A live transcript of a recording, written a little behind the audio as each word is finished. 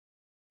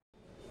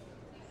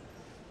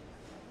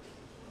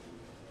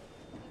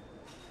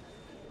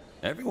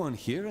Everyone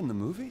here in the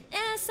movie?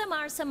 Some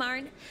are, some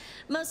aren't.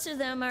 Most of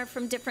them are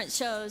from different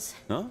shows.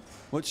 Huh?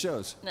 What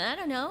shows? I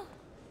don't know.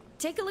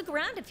 Take a look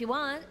around if you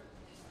want.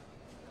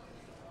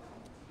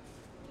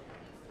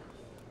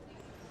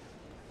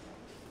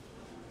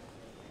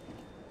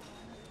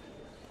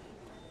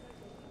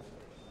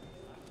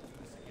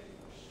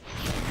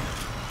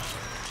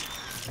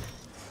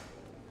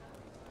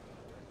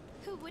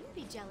 Who wouldn't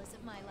be jealous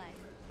of my life?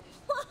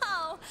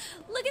 Wow!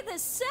 Look at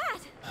this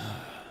set!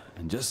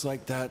 And just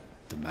like that,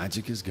 the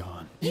magic is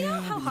gone. You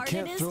know how but hard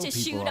can't it is throw to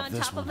people shoot off on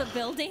this top of one. a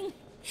building?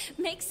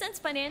 Makes sense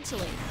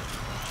financially.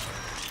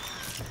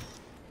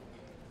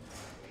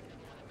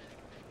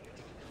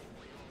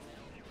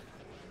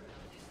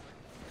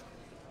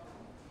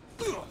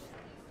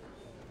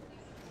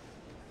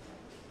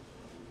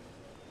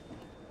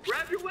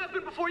 Grab your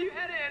weapon before you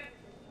head in.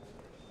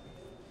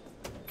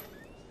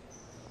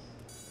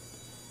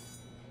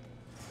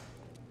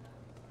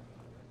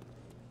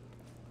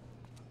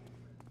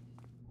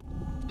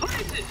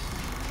 Places!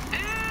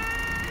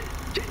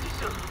 And get you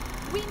some!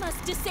 We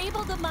must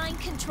disable the mind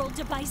control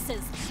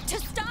devices to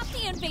stop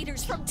the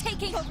invaders from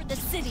taking over the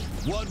city.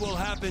 What will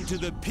happen to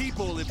the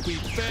people if we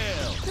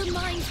fail? Their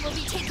minds will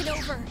be taken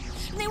over.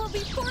 And they will be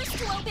forced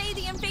to obey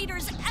the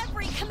invaders'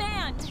 every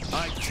command.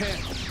 I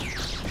can't.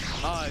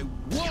 I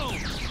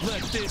won't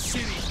let this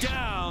city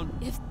down.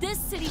 If this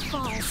city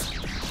falls,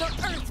 the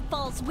earth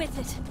falls with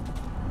it.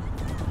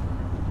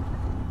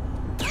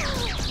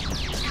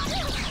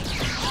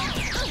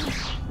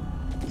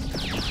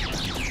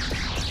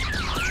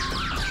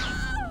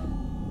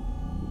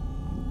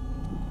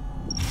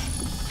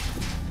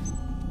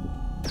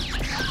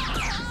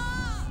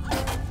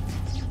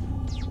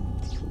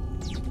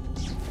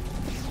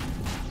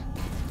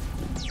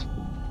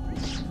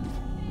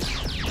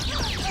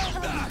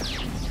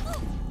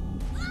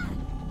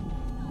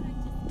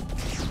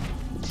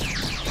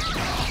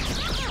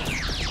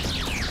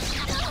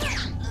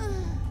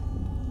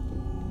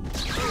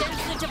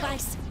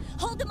 Device.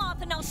 Hold them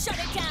off and I'll shut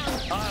it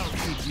down. I'll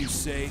keep you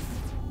safe.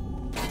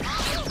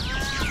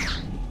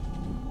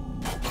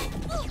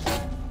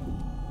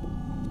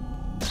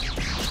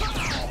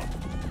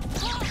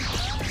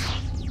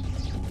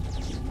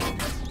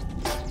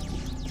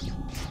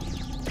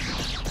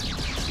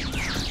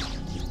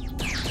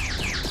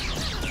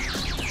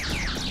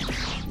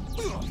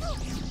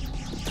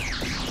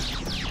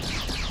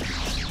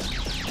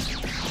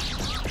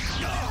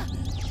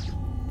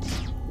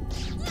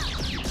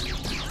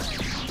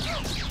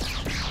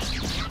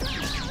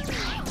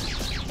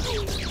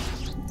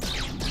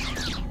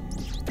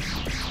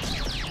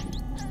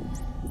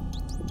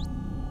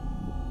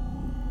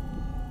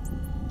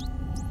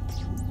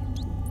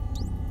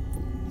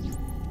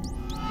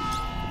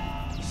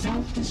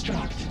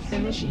 Self-destruct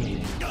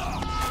initiated.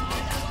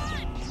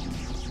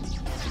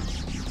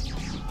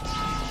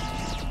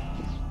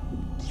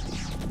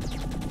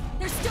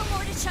 There's still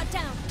more to shut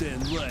down. Then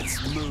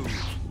let's move.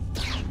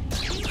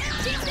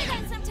 Keep it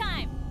in some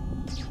time.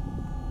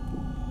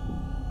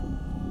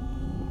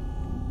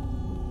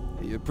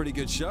 You're a pretty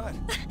good shot.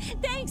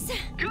 Thanks.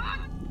 God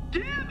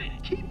damn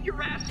it! Keep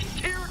your ass in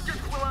character,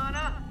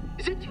 Quilana!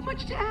 Is it too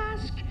much to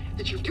ask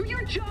that you do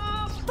your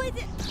job? But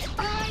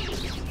I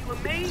give you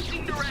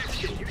amazing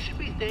direction. You should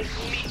be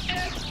thanking me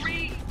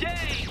every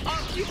day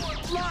of your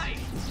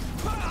life.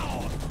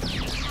 Pow!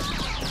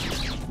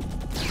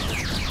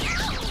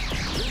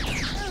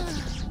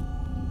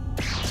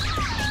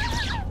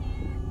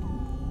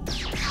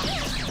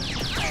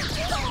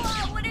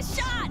 oh, what a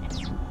shot!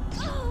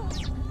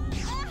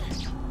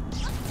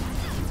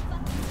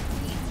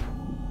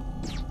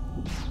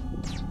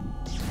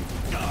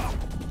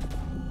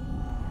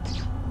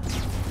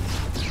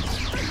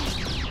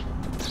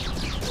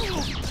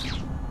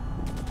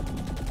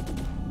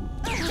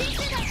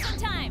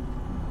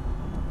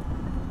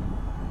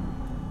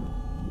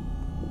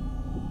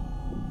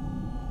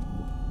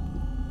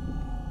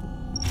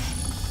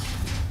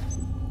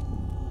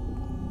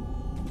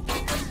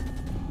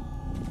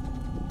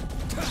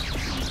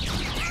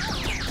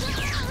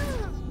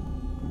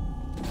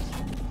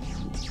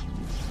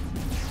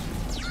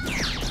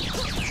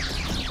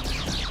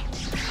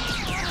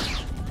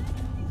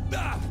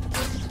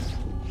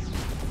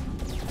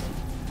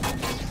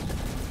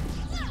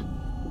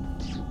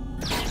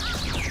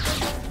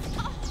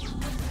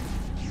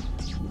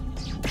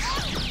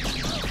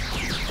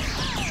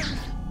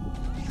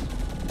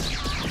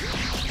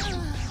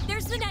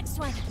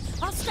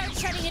 I'll start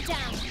shutting it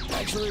down.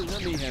 Actually,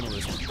 let me handle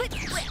this one. But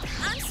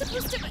I'm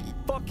supposed to...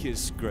 Fuck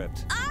his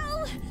script.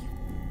 I'll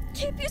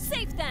keep you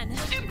safe then.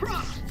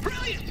 Improv!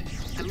 Brilliant!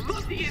 I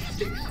love the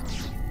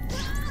instincts.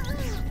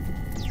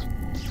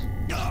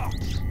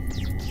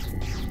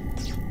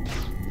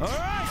 All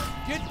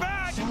right, get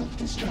back!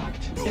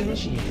 Self-destruct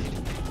initiated.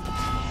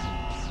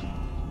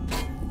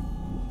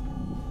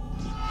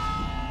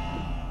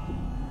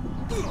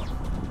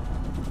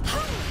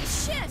 Holy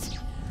shit!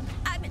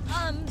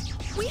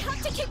 We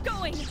have to keep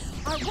going.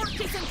 Our work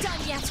isn't done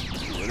yet.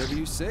 Whatever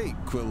you say,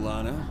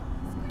 Quilana.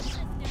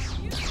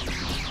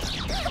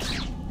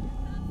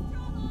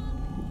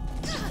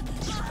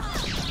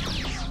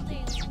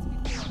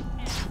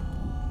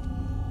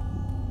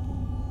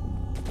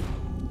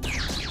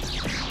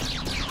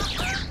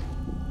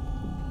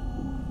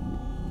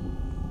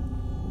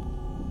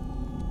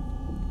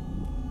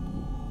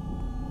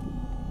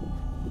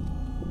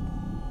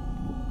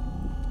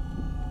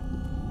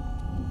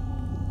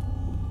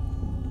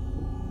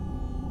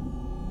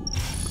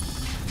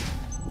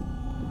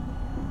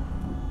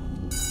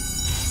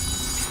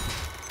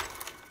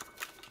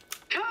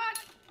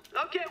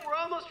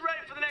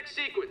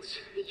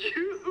 Yes,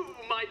 you,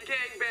 my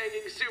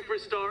gangbanging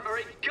superstar, are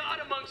a god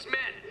amongst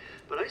men.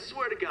 But I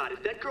swear to God,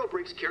 if that girl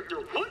breaks character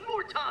one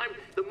more time,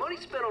 the money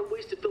spent on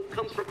wasted film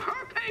comes from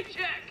her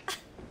paycheck!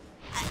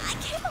 I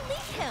can't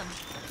believe him.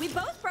 We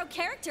both broke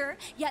character,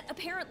 yet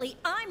apparently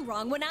I'm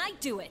wrong when I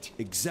do it.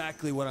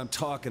 Exactly what I'm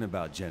talking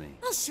about, Jenny.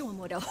 I'll show him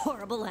what a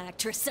horrible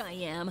actress I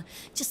am.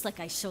 Just like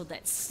I showed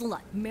that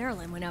slut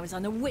Marilyn when I was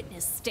on the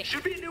witness stand.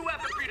 Should be a new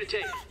weapon for you to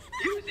take.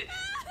 Use it!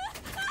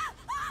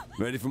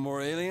 Ready for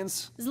more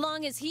aliens? As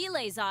long as he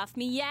lays off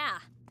me, yeah.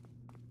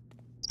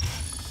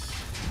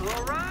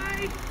 All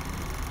right,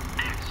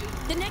 action!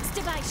 The next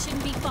device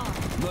shouldn't be far.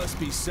 Must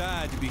be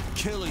sad to be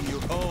killing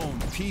your own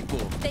people.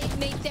 They've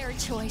made their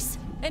choice,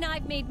 and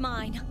I've made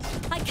mine.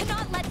 I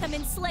cannot let them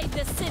enslave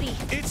this city.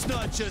 It's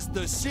not just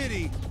the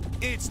city,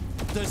 it's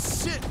the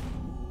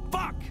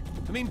Fuck!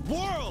 I mean,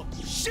 world!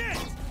 Shit!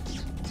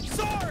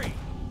 Sorry!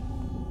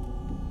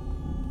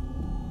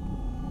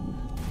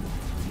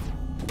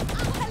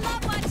 Oh, I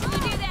love watching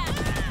you do that!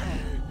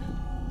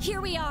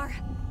 Here we are.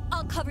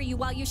 I'll cover you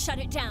while you shut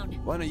it down.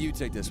 Why don't you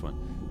take this one?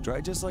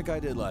 Try just like I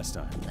did last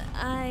time.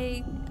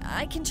 I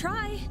can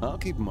try. I'll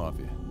keep him off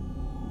you.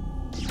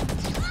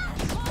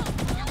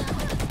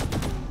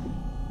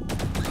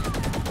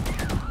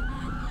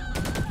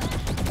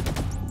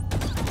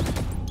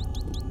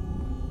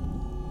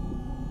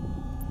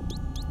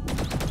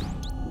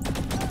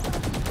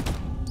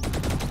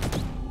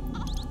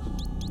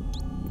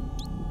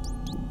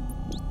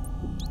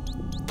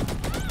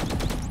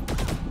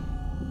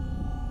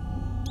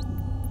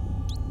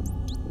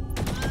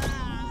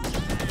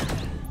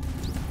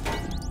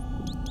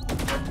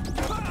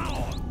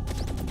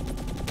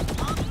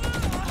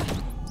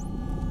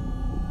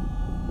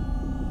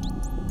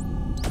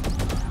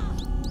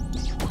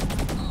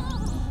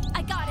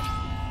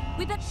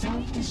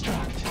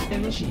 Self-destruct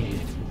initiated.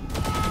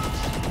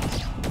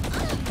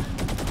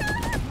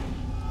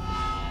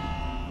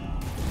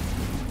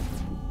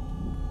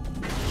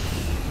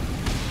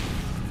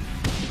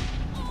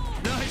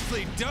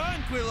 Nicely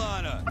done,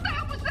 Quilana! What the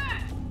hell was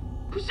that?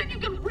 Who said you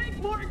could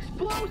rig more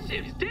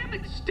explosives? Damn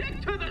it,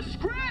 stick to the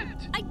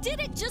script! I did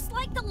it just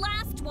like the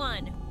last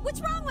one.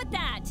 What's wrong with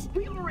that?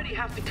 We already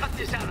have to cut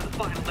this out of the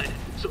final edit,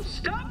 so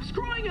stop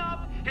screwing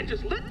up and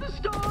just let the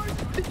stars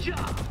do the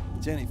job.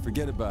 Jenny,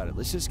 forget about it.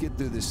 Let's just get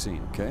through this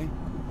scene, okay?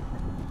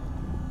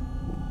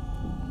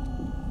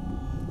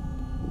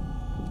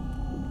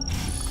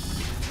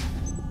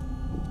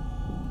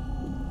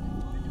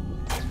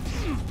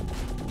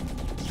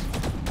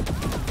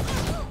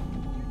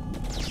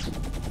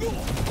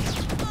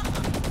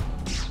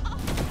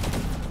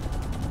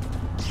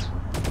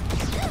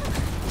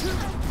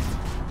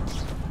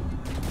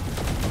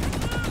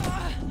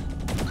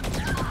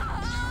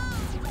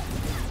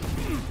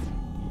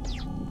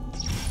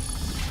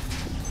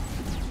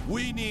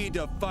 We need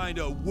to find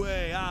a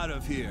way out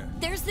of here.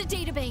 There's the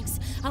databanks.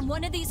 On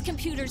one of these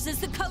computers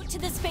is the code to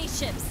the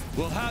spaceships.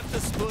 We'll have to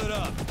split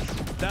up.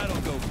 That'll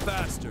go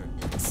faster.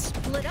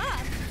 Split up?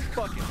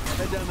 Fuck it.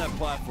 Head down that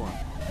platform.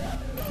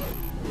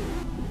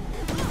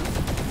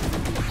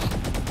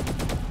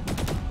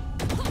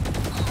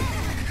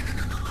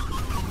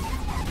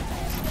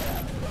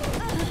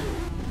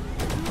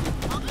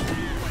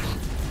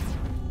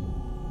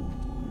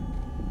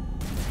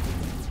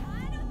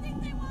 I don't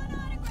think they want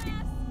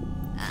autographs.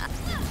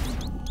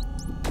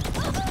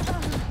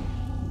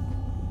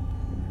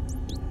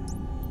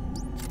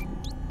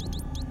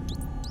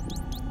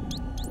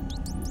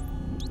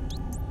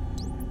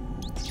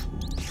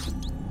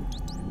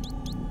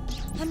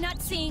 I'm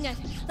not seeing it.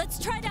 Let's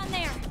try down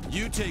there.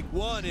 You take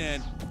one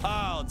end,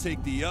 I'll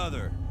take the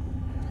other.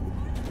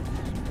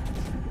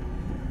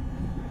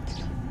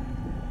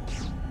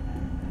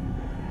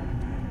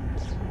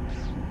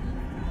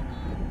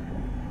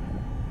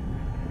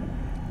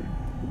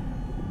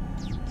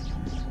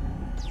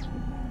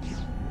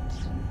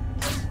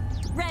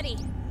 Ready.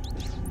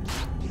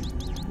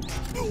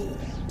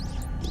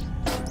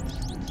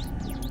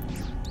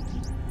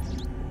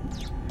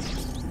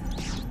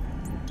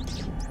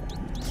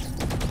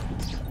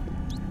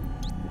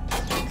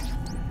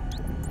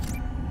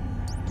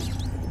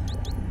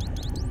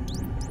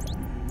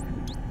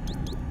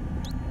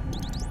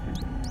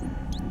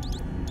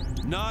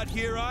 Not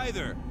here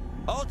either.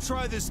 I'll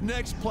try this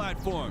next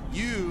platform.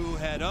 You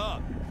head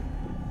up.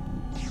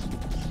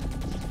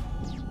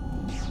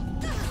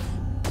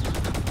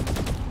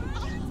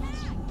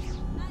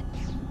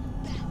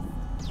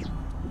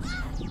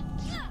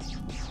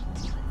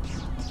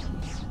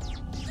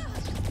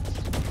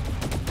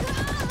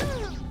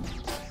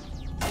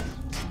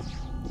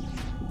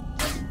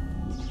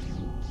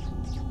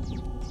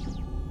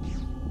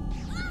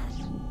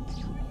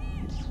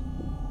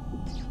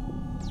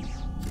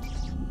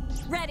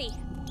 Ready.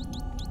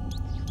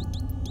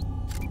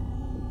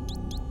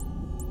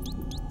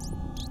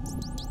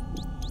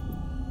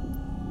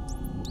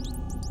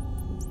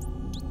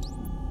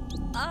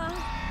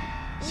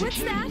 What's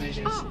Security that?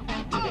 measures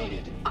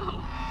activated.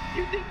 Oh,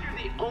 you think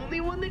you're the only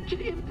one that can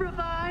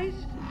improvise?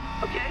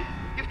 Okay,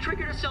 you've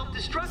triggered a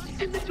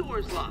self-destruct and the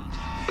door's locked.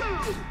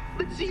 Boom!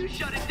 Let's see you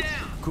shut it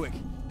down. Quick,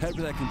 head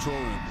for that control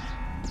room.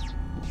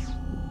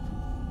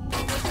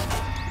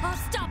 I'll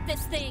stop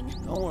this thing.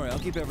 Don't worry, I'll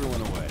keep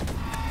everyone away.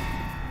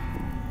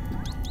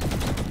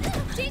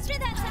 Teach me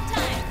that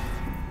sometime.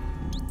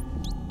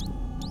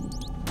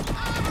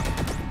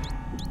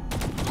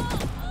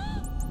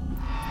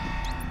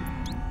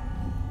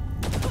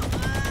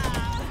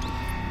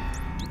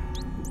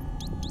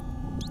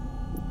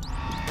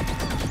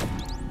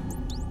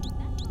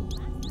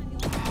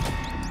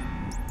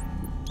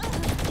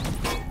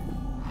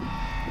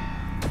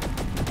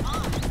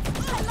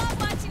 I love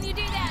watching you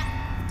do that.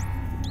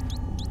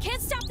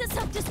 Can't stop the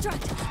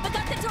self-destruct, but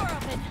got the door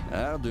open.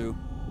 That'll do.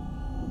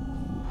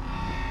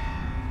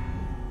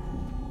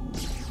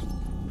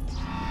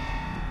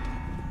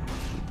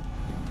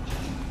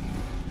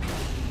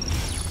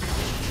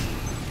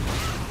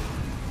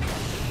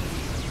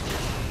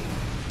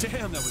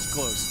 Damn, that was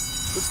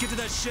close. Let's get to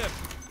that ship.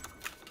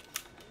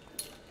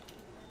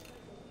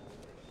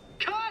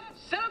 Cut!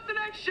 Set up the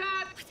next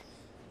shot!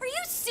 Are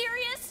you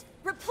serious?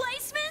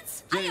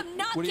 Replacements? Jenny, I am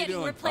not what are you getting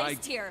doing?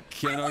 replaced I here.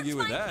 can't I argue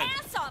worked with my that.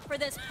 ass off for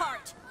this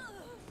part.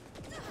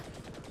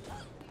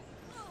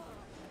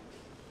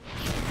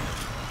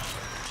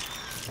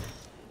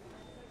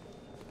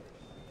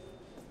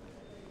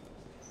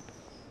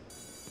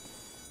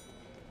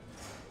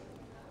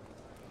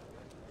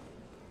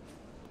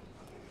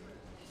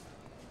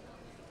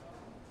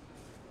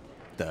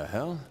 The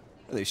hell?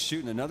 Are they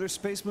shooting another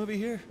space movie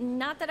here?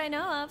 Not that I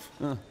know of.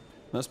 Huh.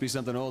 Must be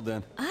something old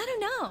then. I don't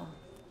know.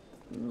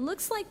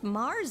 Looks like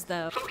Mars,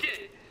 though.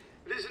 Okay,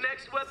 this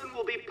next weapon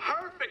will be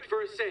perfect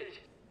for a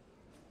sage.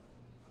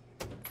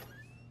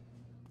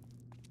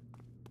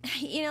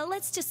 You know,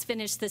 let's just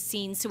finish the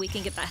scene so we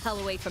can get the hell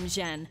away from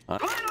Jen. Plan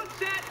on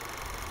set,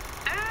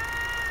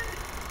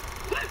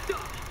 and lift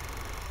off!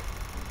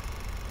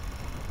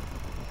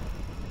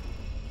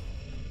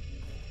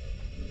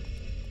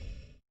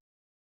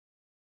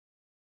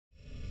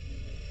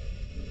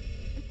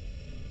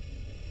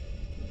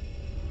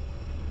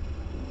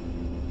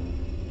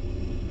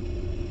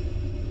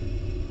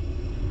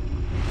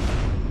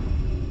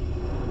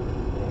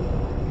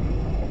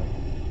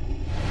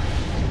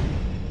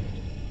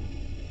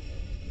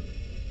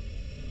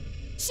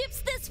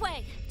 Ship's this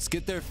way. Let's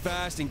get there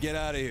fast and get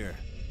out of here.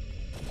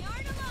 You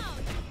aren't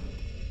alone.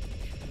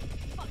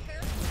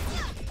 Fucker.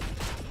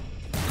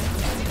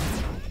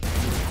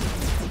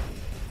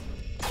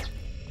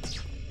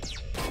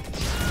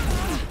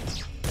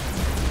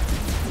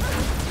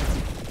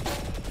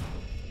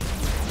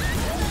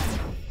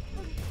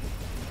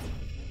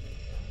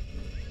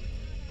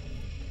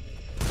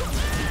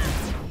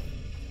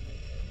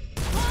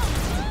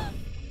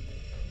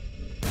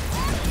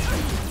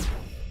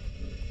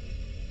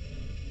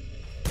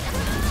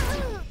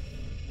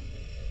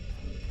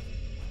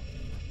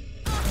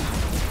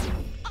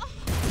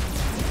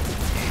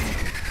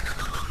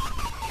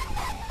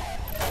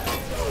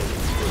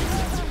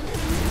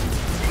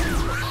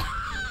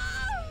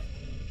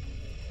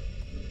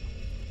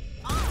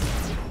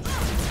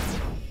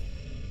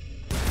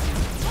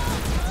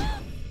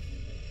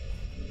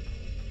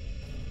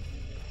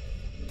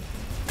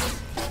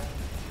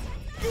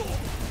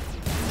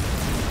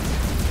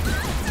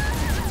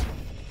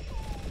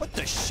 What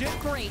the shit?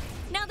 Great.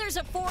 Now there's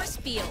a force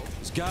field.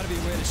 There's gotta be a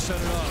way to shut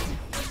it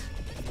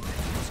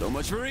off. So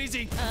much for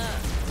easy.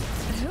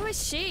 Who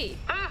is she?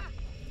 Ah!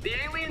 The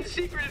alien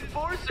secret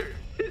enforcer!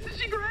 Isn't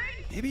she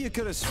great? Maybe you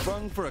could have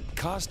sprung for a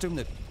costume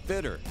that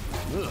fit her.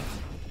 Ugh.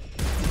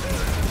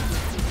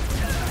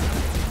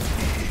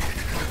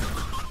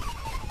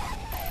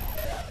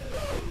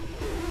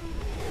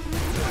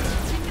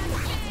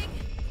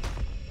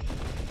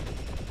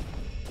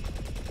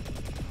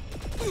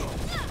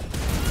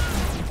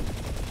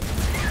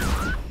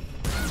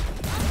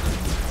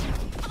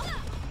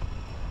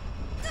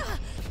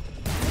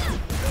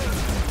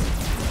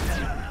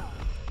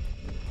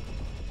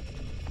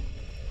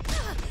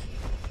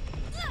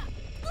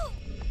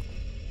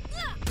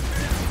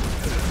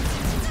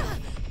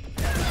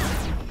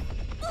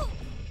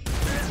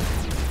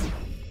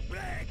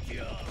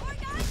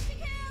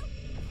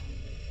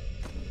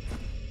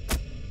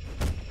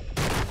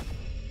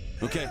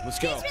 Okay, let's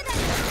go.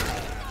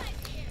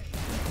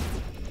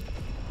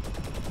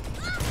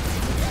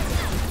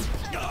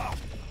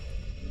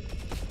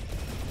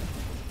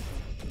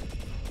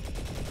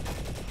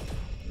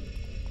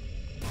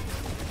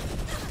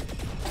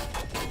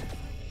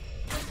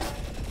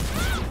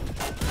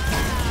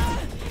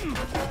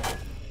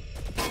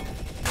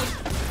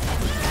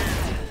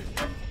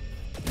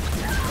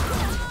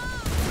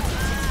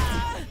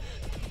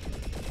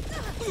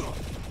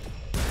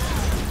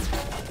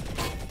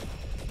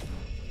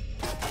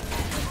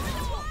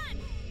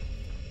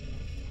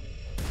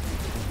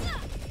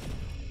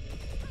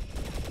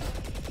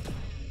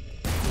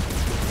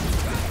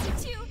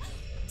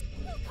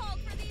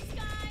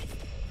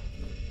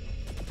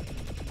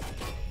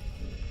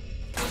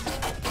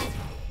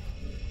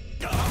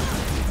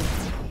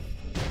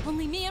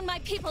 and my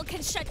people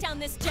can shut down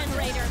this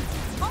generator.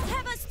 I'll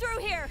have us through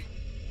here.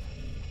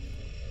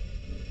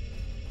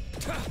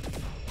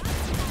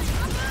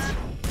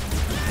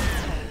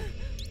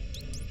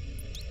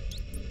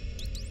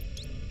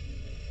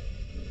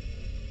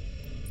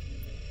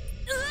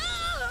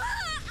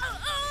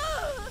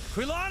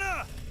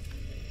 Quilana!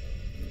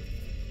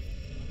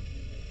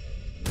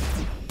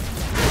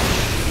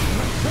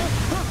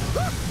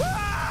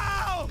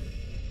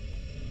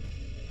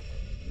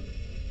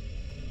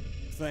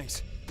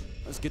 Thanks.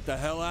 Let's get the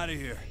hell out of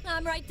here.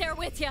 I'm right there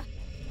with you.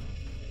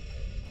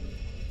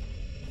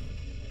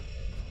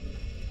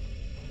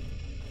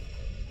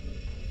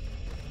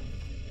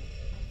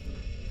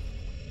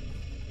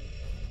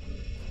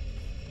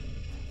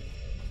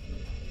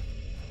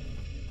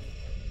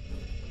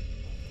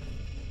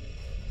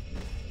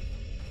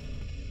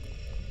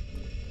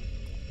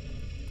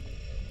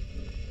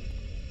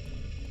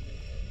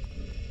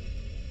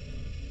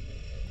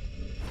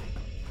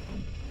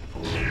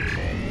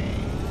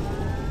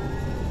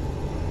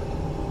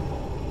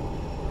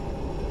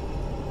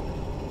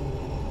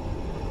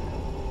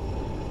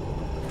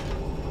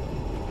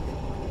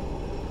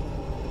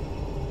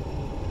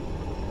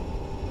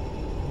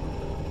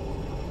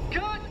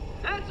 Cut!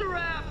 That's a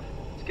wrap!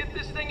 Let's get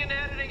this thing in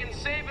editing and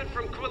save it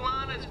from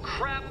Quilana's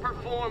crap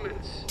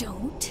performance.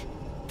 Don't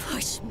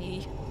push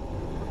me.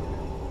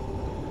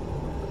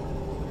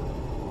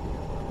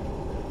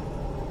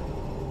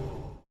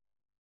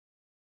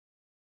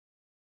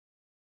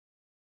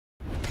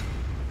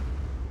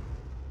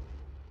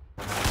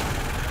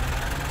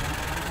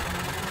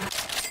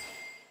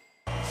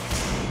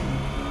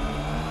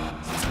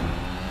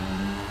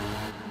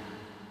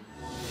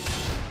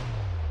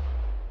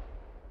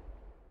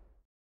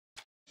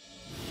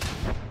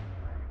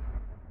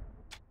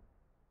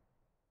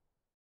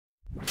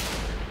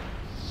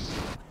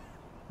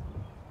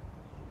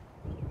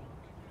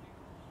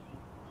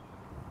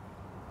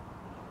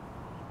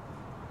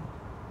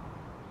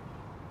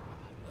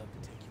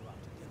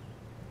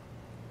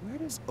 Where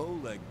does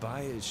Oleg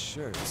buy his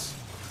shirts?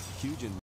 Huge and